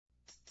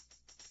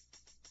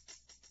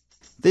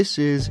This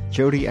is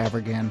Jody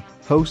Avirgan,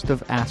 host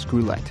of Ask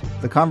Roulette,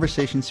 the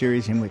conversation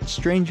series in which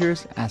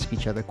strangers ask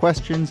each other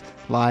questions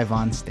live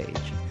on stage.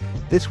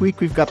 This week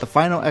we've got the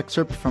final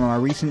excerpt from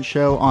our recent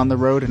show On the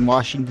Road in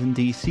Washington,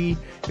 D.C.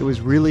 It was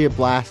really a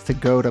blast to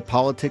go to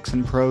Politics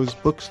and Prose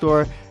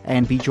bookstore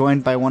and be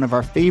joined by one of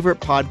our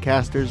favorite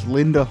podcasters,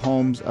 Linda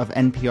Holmes of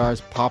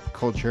NPR's Pop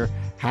Culture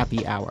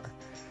Happy Hour.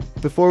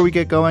 Before we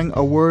get going,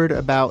 a word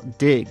about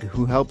Dig,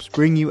 who helps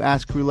bring you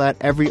Ask Roulette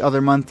every other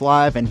month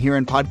live and here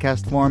in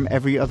podcast form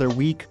every other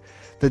week.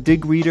 The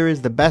Dig Reader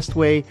is the best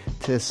way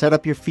to set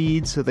up your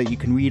feed so that you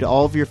can read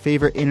all of your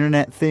favorite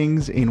internet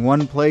things in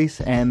one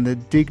place, and the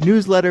Dig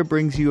newsletter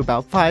brings you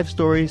about 5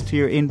 stories to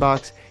your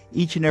inbox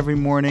each and every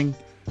morning.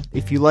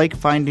 If you like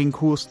finding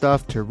cool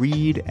stuff to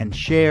read and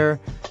share,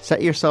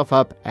 set yourself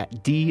up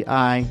at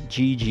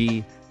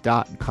digg.com.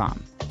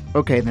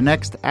 Okay, the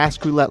next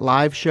Ask Roulette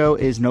live show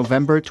is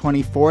November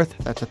 24th.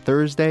 That's a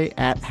Thursday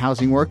at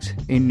Housing Works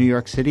in New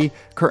York City.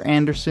 Kurt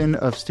Anderson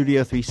of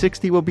Studio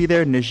 360 will be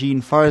there. Najeen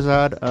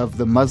Farzad of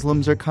The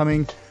Muslims Are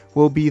Coming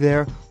will be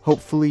there.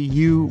 Hopefully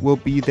you will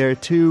be there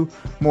too.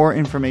 More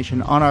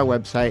information on our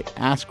website,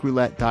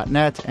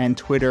 askroulette.net, and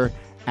Twitter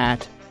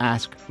at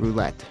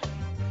AskRoulette.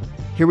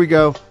 Here we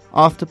go.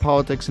 Off to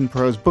Politics and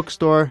Prose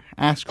bookstore.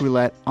 Ask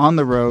Roulette on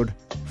the road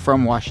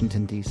from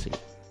Washington, D.C.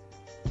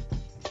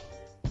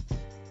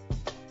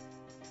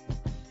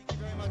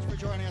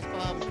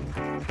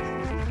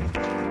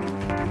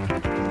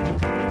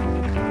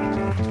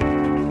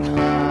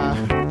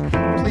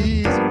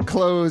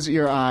 Close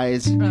your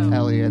eyes,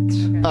 Elliot.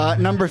 Okay.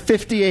 Number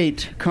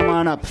 58, come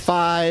on up.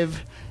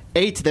 5,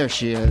 8, there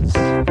she is.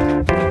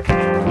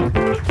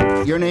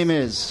 Your name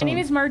is? My name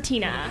is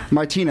Martina.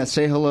 Martina,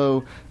 say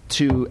hello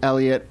to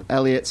Elliot.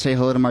 Elliot, say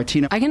hello to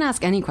Martina. I can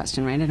ask any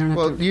question, right? I don't have to...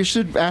 Well, you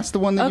should ask the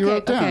one that you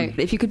wrote down. Okay,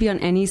 if you could be on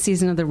any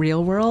season of The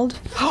Real World,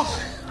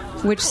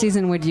 which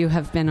season would you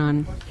have been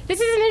on? This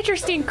is an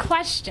interesting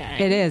question.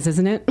 It is,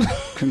 isn't it?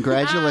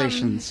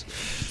 Congratulations.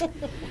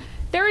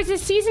 There was a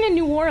season in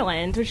New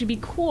Orleans, which would be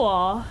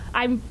cool.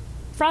 I'm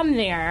from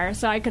there,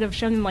 so I could have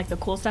shown them like the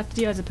cool stuff to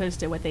do as opposed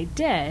to what they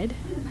did.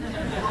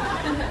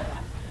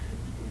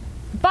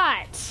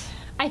 But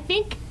I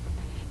think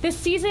this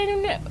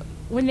season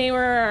when they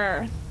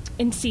were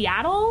in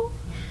Seattle,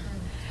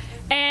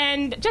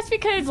 and just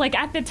because like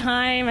at the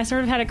time I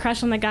sort of had a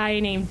crush on the guy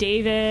named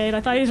David.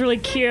 I thought he was really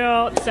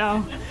cute,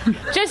 so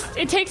just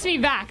it takes me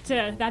back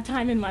to that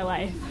time in my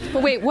life.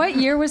 But wait, what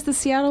year was the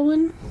Seattle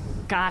one?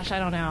 Gosh, I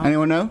don't know.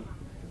 Anyone know?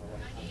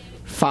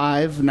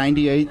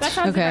 98. That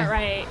sounds about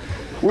right.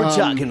 We're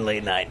talking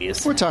late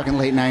 90s. We're talking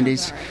late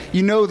 90s.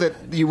 You know that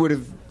you would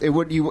have it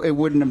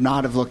wouldn't have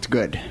not have looked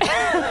good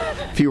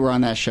if you were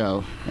on that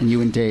show and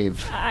you and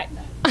Dave. I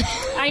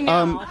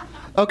know.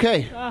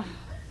 Okay.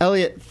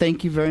 Elliot,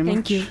 thank you very much.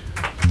 Thank you.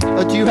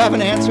 Do you have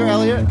an answer,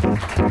 Elliot?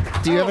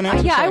 Do you have an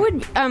answer? Yeah, I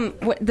would.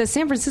 The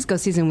San Francisco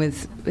season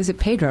with, is it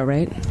Pedro,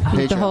 right?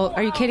 Pedro. The whole.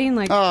 Are you kidding?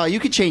 Like, oh, you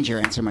could change your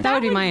answer, Mike. That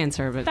would be my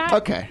answer, but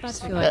okay.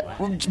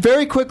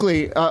 Very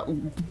quickly,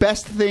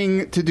 best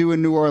thing to do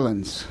in New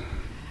Orleans.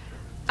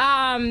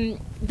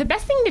 The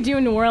best thing to do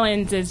in New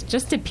Orleans is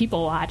just to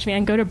people watch,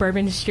 man. Go to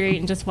Bourbon Street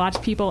and just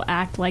watch people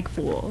act like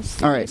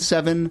fools. All right,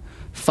 7,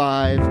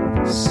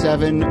 5,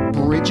 7.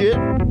 Bridget,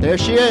 there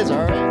she is.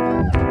 All right.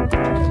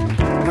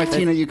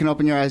 Martina, you can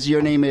open your eyes.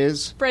 Your name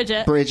is?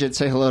 Bridget. Bridget,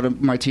 say hello to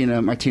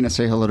Martina. Martina,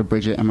 say hello to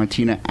Bridget. And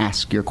Martina,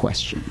 ask your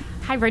question.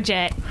 Hi,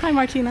 Bridget. Hi,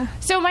 Martina.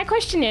 So my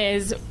question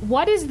is,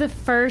 what is the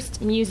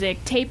first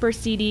music, tape or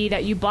CD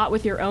that you bought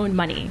with your own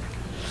money?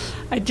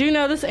 I do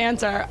know this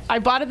answer. I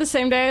bought it the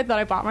same day that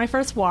I bought my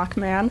first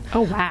Walkman.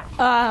 Oh,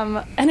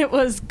 wow. And it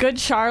was Good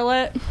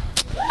Charlotte. And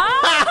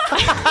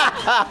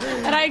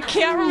I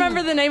can't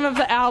remember the name of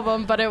the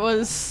album, but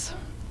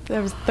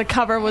the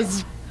cover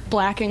was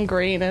black and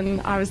green,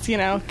 and I was,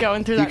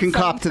 going through that. You can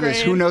cop to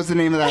this. Who knows the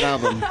name of that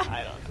album?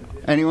 I don't know.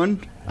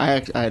 Anyone? I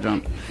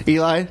don't.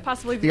 Eli?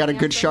 Possibly. You got a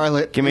Good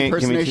Charlotte Give me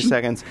 2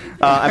 seconds.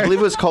 I believe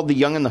it was called The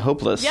Young and the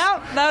Hopeless.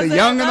 Yep, that was The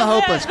Young and the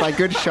Hopeless by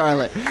Good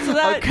Charlotte. So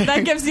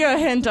that gives you a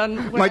hint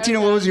on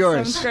Martina, what was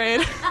yours? 7th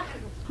grade.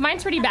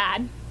 Mine's pretty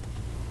bad.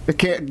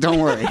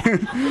 Don't worry.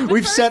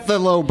 We've set the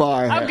low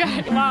bar here. Oh,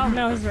 good. Well,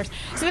 no, it was worse.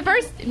 So the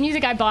first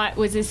music I bought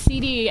was a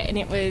CD, and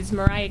it was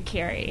Mariah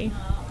Carey.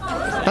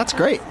 That's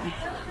great.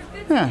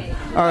 Yeah.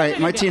 All right,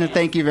 Martina,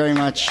 thank you very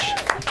much.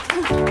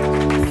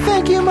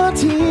 Thank you,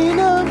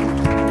 Martina.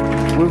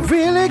 We're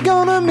really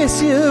gonna miss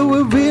you.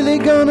 We're really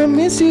gonna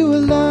miss you a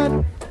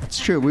lot. It's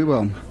true, we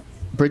will.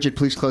 Bridget,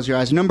 please close your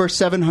eyes. Number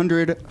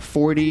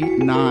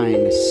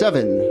 749.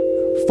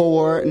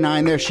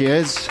 749. There she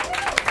is.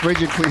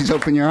 Bridget, please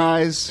open your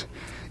eyes.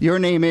 Your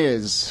name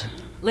is?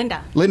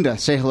 Linda. Linda,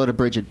 say hello to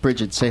Bridget.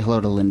 Bridget, say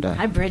hello to Linda.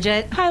 Hi,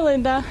 Bridget. Hi,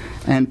 Linda.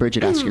 And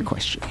Bridget, ask your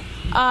question.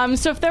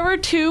 So if there were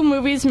 2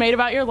 movies made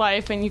about your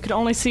life and you could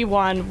only see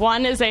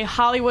one is a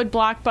Hollywood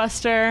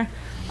blockbuster,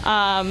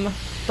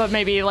 but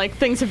maybe like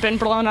things have been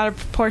blown out of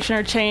proportion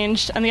or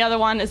changed, and the other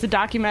one is a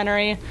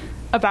documentary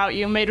about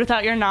you made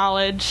without your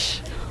knowledge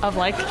of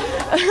like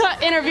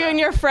interviewing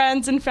your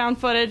friends and found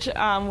footage,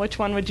 which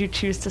one would you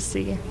choose to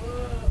see?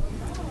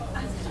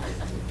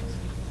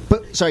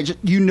 sorry,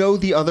 you know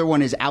the other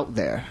one is out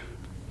there,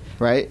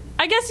 right?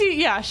 I guess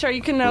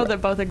you can know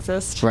that both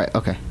exist. Right,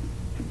 okay.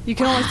 You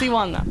can only see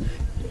one, though.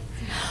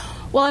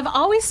 Well, I've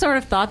always sort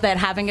of thought that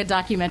having a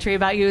documentary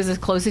about you is as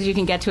close as you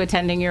can get to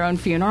attending your own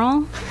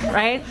funeral,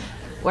 right?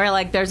 Where,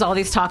 like, there's all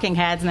these talking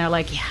heads, and they're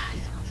like, yeah.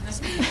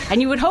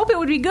 And you would hope it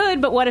would be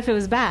good, but what if it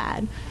was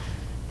bad?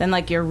 Then,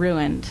 like, you're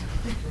ruined.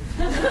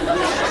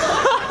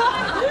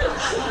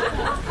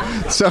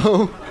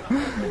 So,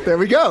 there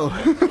we go.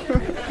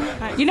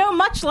 You know,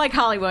 much like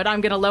Hollywood,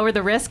 I'm going to lower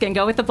the risk and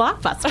go with the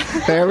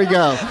blockbuster. There we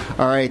go.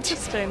 All right.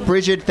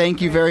 Bridget,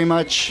 thank you very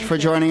much for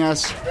joining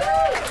us.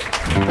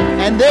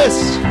 And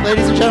this,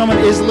 ladies and gentlemen,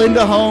 is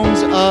Linda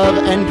Holmes of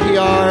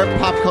NPR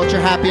Pop Culture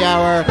Happy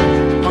Hour.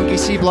 Monkey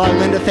See Blog.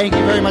 Linda, thank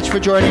you very much for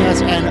joining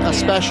us, and a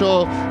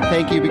special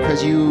thank you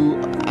because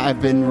I've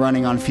been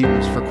running on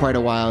fumes for quite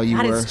a while.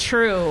 That is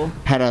true.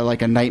 Had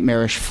a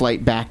nightmarish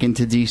flight back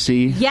into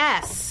D.C.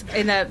 Yes,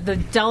 and the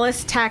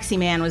dullest taxi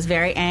man was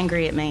very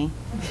angry at me.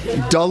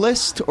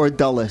 Dullest or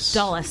dullest?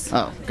 Dullest.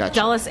 Oh, gotcha.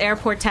 Dullest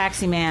airport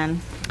taxi man,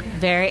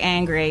 very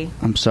angry.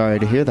 I'm sorry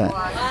to hear that.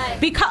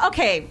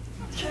 Okay.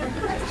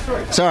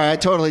 Sorry, I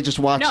totally just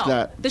watched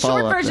that. The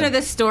short version of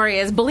this story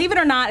is, believe it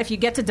or not, if you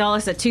get to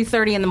Dulles at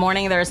 2:30 in the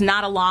morning, there's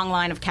not a long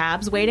line of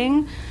cabs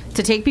waiting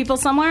to take people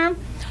somewhere.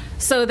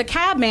 So the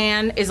cab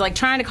man is like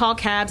trying to call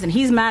cabs, and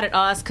he's mad at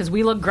us because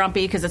we look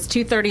grumpy because it's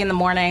 2:30 in the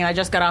morning and I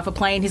just got off a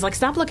plane. He's like,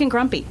 stop looking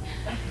grumpy.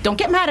 Don't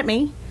get mad at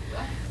me.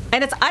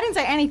 And I didn't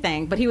say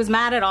anything, but he was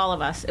mad at all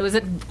of us. It was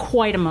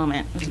quite a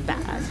moment. It was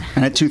bad.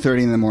 And at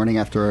 2:30 in the morning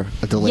after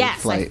a delayed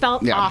flight. Yes, I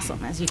felt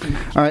awesome, as you can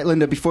imagine. All right,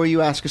 Linda, before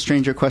you ask a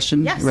stranger a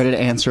question, yes. Ready to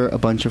answer a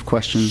bunch of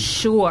questions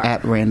Sure.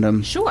 at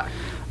random? Sure.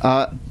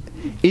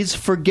 Is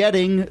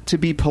forgetting to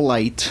be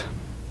polite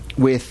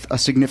with a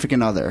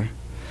significant other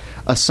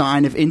a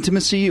sign of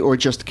intimacy or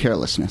just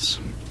carelessness?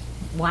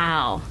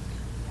 Wow.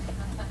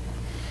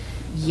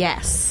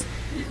 Yes.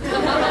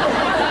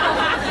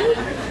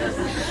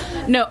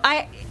 No,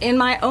 in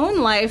my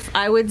own life,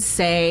 I would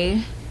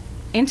say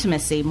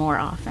intimacy more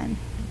often.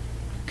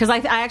 Because I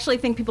actually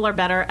think people are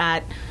better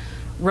at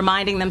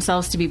reminding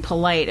themselves to be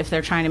polite if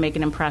they're trying to make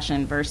an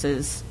impression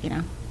versus,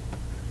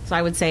 So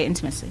I would say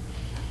intimacy.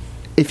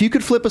 If you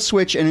could flip a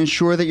switch and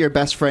ensure that your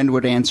best friend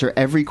would answer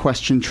every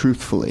question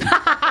truthfully,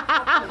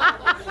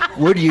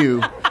 would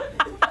you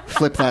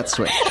flip that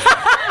switch?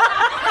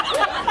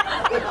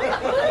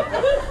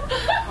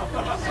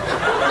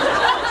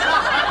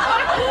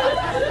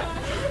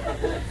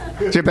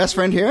 Is your best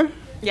friend here?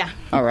 Yeah.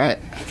 All right.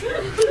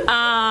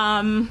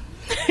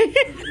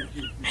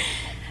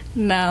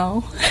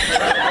 No.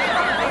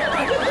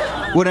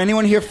 Would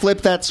anyone here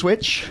flip that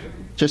switch?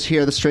 Just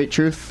hear the straight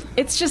truth?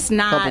 It's just A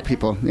not. couple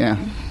people, yeah.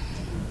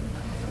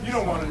 You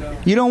don't want to know.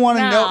 You don't want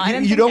to No, know. I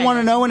don't You think don't I want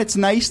to do. know, and it's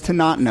nice to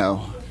not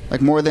know.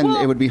 Like more than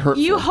it would be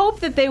hurtful. You hope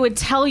that they would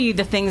tell you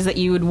the things that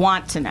you would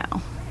want to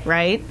know,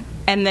 right?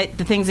 And that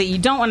the things that you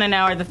don't want to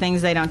know are the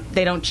things they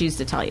don't choose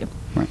to tell you.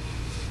 Right.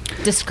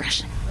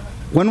 Discretion.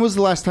 When was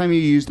the last time you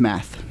used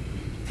math?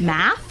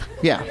 Math?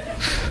 Yeah.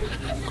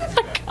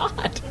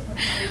 God.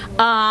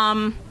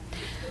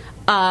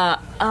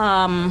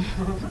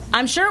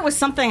 I'm sure it was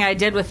something I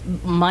did with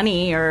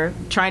money or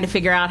trying to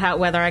figure out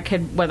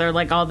whether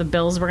like all the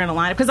bills were going to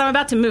line up because I'm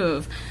about to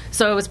move.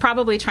 So it was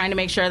probably trying to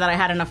make sure that I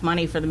had enough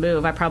money for the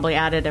move. I probably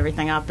added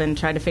everything up and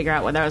tried to figure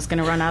out whether I was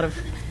going to run out of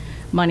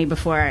money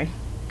before I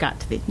got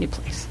to the new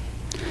place.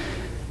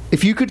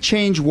 If you could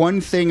change one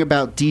thing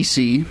about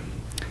DC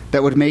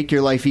that would make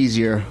your life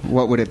easier,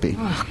 what would it be?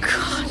 Oh,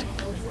 God.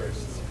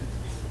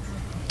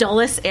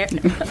 Dulles air.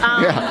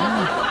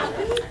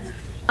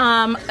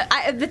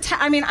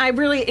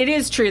 It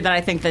is true that I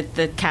think that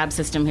the cab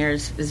system here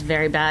is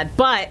very bad,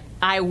 but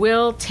I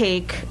will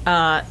take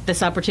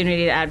this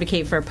opportunity to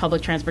advocate for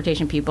public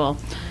transportation people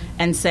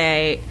and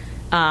say,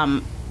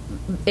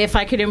 if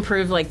I could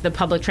improve like the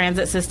public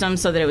transit system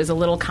so that it was a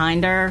little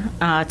kinder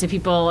to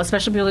people,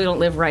 especially people who don't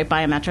live right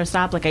by a metro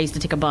stop, like I used to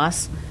take a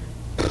bus.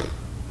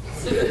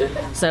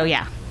 So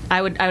yeah,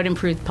 I would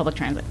improve public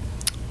transit.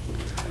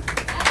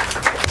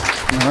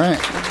 All right.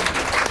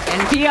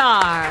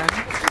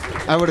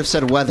 NPR. I would have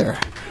said weather.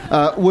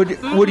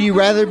 Would you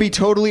rather be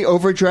totally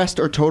overdressed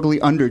or totally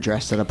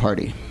underdressed at a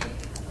party?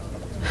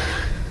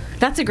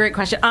 That's a great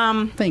question.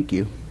 Thank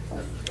you.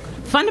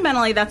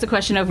 Fundamentally, that's a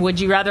question of would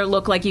you rather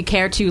look like you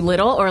care too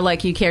little or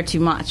like you care too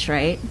much,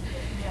 right?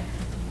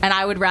 And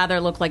I would rather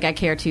look like I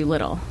care too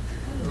little.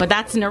 But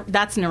that's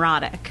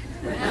neurotic.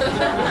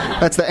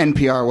 That's the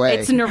NPR way.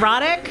 It's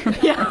neurotic.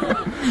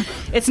 Yeah.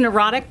 It's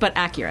neurotic but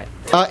accurate.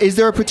 Is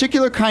there a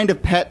particular kind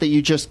of pet that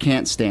you just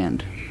can't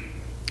stand?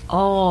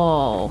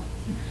 Oh,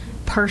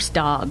 purse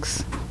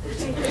dogs.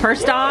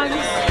 Purse dogs?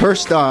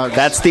 Purse dogs.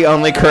 That's the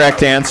only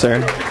correct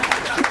answer.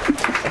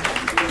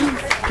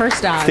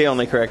 Purse dogs. The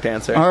only correct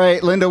answer. All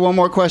right, Linda, one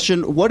more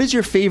question. What is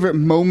your favorite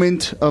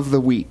moment of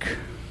the week?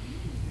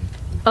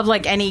 Of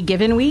like any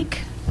given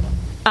week?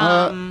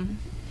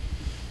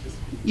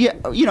 Yeah,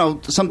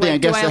 something Like, I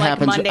guess do I that like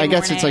happens. Monday I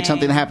guess it's like morning?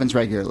 something that happens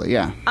regularly,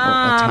 yeah. Or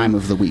a time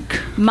of the week.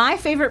 My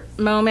favorite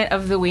moment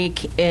of the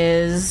week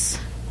is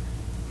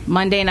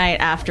Monday night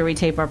after we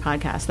tape our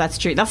podcast. That's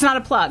true. That's not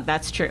a plug.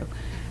 That's true.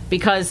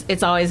 Because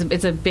it's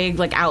a big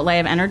like outlay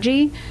of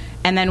energy,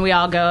 and then we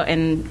all go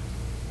and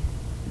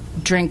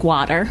drink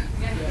water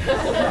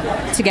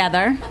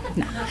together.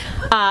 No.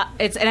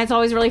 It's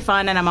always really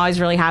fun, and I'm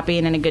always really happy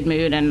and in a good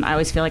mood, and I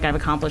always feel like I've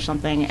accomplished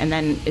something, and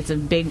then it's a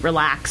big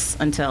relax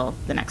until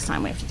the next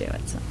time we have to do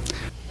it. So.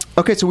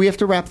 Okay, so we have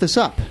to wrap this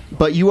up,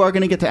 but you are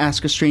going to get to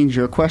ask a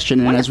stranger a question,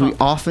 and Wonderful. as we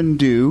often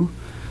do,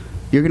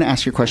 you're going to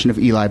ask your question of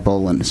Eli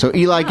Boland. So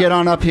Eli, get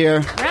on up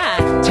here.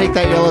 Rad. Take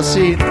that yellow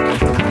seat.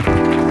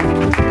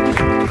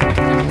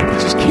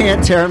 Just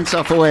can't tear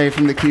himself away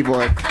from the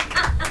keyboard.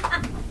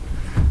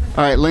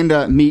 All right,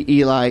 Linda, meet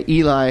Eli.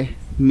 Eli,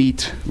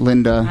 meet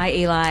Linda. Hi,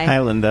 Eli.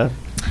 Hi, Linda.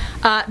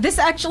 This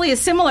actually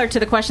is similar to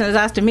the question that was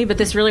asked of me, but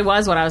this really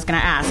was what I was going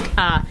to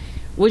ask.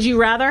 Would you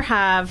rather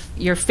have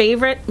your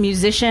favorite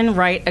musician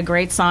write a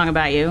great song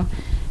about you,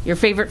 your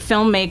favorite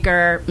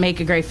filmmaker make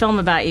a great film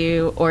about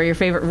you, or your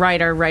favorite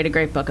writer write a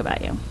great book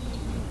about you?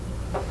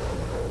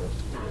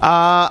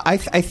 I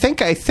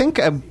think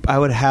I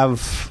would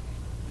have.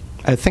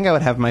 I think I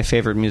would have my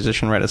favorite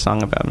musician write a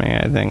song about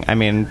me. I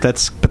mean,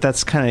 that's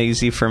kind of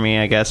easy for me,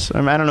 I guess.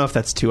 I don't know if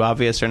that's too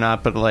obvious or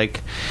not, but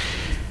like,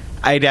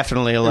 I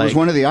definitely like. It was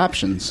one of the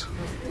options.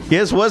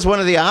 Yes, was one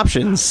of the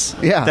options.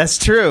 Yeah, that's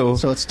true.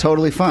 So it's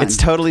totally fine. It's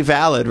totally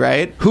valid,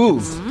 right? Who?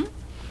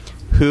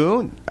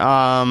 Who?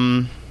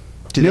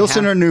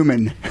 Nielsen or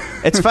Newman?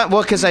 It's fun.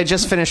 Well, because I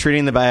just finished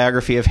reading the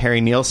biography of Harry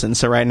Nielsen,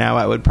 so right now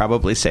I would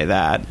probably say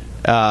that.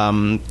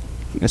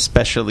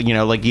 Especially,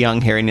 like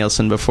young Harry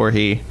Nielsen before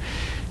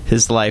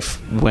his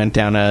life went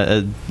down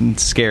a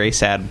scary,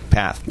 sad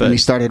path. But and he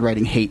started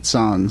writing hate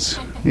songs.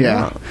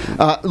 Yeah.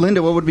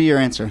 Linda, what would be your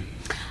answer?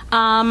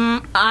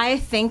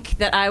 I think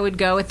that I would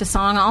go with the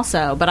song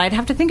also, but I'd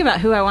have to think about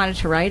who I wanted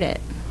to write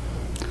it.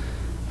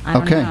 I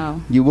don't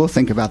know. You will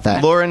think about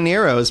that. Laura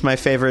Nero is my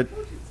favorite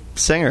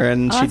singer,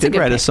 and she did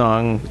write a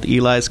song,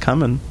 Eli's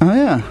Coming. Oh,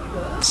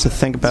 yeah. So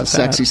think about that.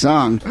 Sexy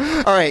song.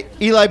 All right,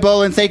 Eli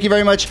Boland, thank you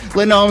very much.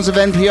 Linda Holmes of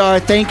NPR,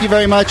 thank you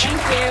very much.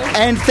 Thank you.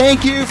 And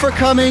thank you for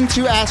coming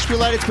to Ask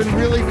Roulette. It's been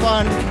really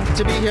fun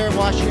to be here in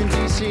Washington,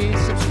 D.C.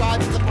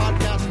 Subscribe to the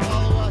podcast.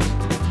 Follow us.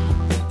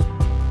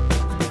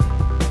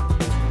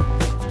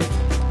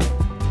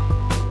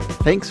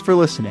 Thanks for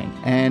listening,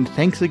 and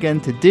thanks again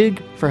to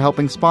Dig for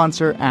helping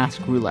sponsor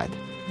Ask Roulette.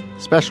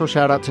 Special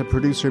shout out to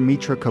producer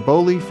Mitra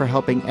Kaboli for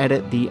helping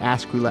edit the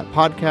Ask Roulette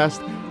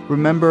podcast.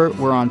 Remember,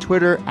 we're on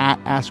Twitter at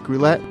Ask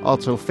Roulette,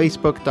 also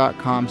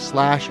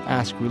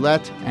facebook.com/Ask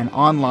Roulette, and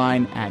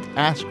online at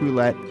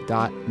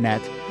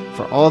askroulette.net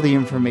for all the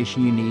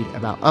information you need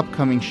about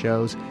upcoming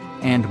shows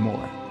and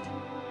more.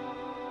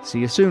 See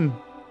you soon.